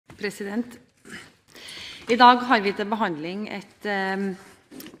President. I dag har vi til behandling et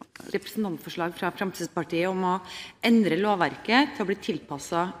representantforslag fra Fremskrittspartiet om å endre lovverket til å bli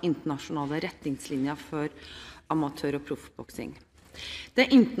tilpasset internasjonale retningslinjer for amatør- og proffboksing. Det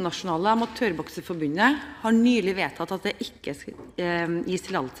internasjonale amatørbokseforbundet har nylig vedtatt at det ikke gis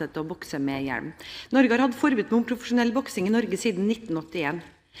tillatelse til å bokse med hjelm. Norge har hatt forbud mot profesjonell boksing i Norge siden 1981.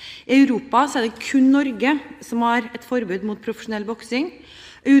 I Europa er det kun Norge som har et forbud mot profesjonell boksing.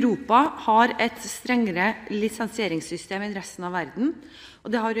 Europa har et strengere lisensieringssystem enn resten av verden, og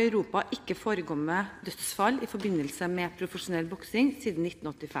det har i Europa ikke forekommet dødsfall i forbindelse med profesjonell boksing siden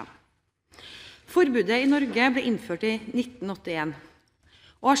 1985. Forbudet i Norge ble innført i 1981.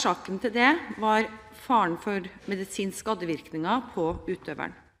 Årsaken til det var faren for medisinske skadevirkninger på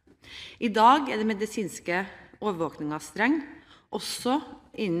utøveren. I dag er det medisinske overvåkningen streng, også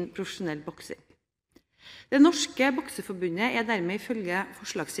innen profesjonell boksing. Det norske bokseforbundet er dermed ifølge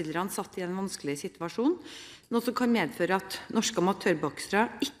forslagsstillerne satt i en vanskelig situasjon, noe som kan medføre at norske amatørboksere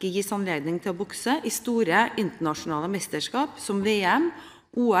ikke gis anledning til å bokse i store internasjonale mesterskap som VM,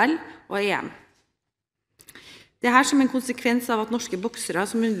 OL og EM. Dette er som en konsekvens av at norske boksere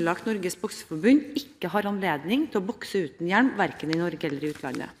som er underlagt Norges bokseforbund ikke har anledning til å bokse uten hjelm, hverken i Norge eller i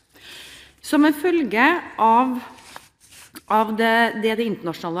utlandet. Som en følge av det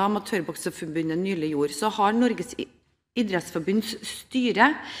internasjonale amatørbokseforbundet nylig gjorde, så har Norges idrettsforbunds styre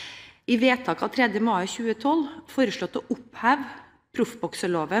i vedtak av 3. mai 2012 foreslått å oppheve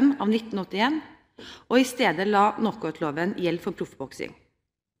proffbokseloven av 1981 og i stedet la knockoutloven gjelde for proffboksing.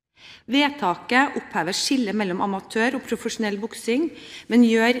 Vedtaket opphever skillet mellom amatør og profesjonell boksing, men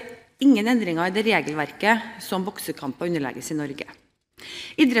gjør ingen endringer i det regelverket som boksekamper underlegges i Norge.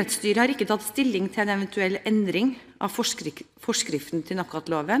 Idrettsstyret har ikke tatt stilling til en eventuell endring av forskriften til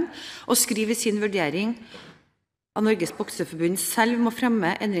knockoutloven, og skriver i sin vurdering av Norges bokseforbund selv må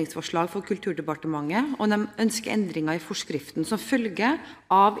fremme endringsforslag for Kulturdepartementet, og de ønsker endringer i forskriften som følge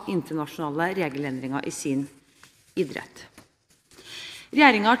av internasjonale regelendringer i sin idrett.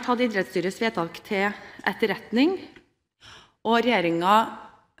 Regjeringen har tatt idrettsstyrets vedtak til etterretning, og regjeringen har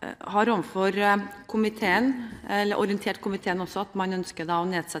orientert komiteen også at man ønsker å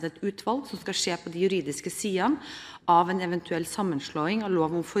nedsette et utvalg som skal se på de juridiske sidene av en eventuell sammenslåing av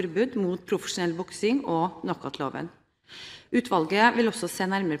lov om forbud mot profesjonell boksing og knockoutloven. Utvalget vil også se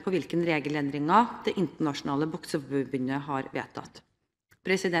nærmere på hvilke regelendringer det internasjonale bokseforbundet har vedtatt.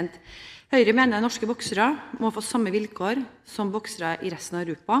 Høyre mener norske boksere må få samme vilkår som boksere i resten av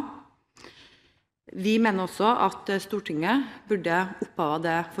Europa. Vi mener også at Stortinget burde oppheve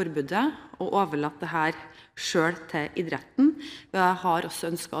det forbudet og overlate dette selv til idretten. Vi har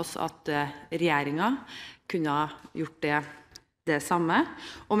også ønsket oss at regjeringen kunne gjort det samme.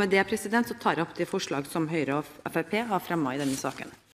 Og med det så tar jeg opp de forslag som Høyre og Fremskrittspartiet har fremmet i denne saken.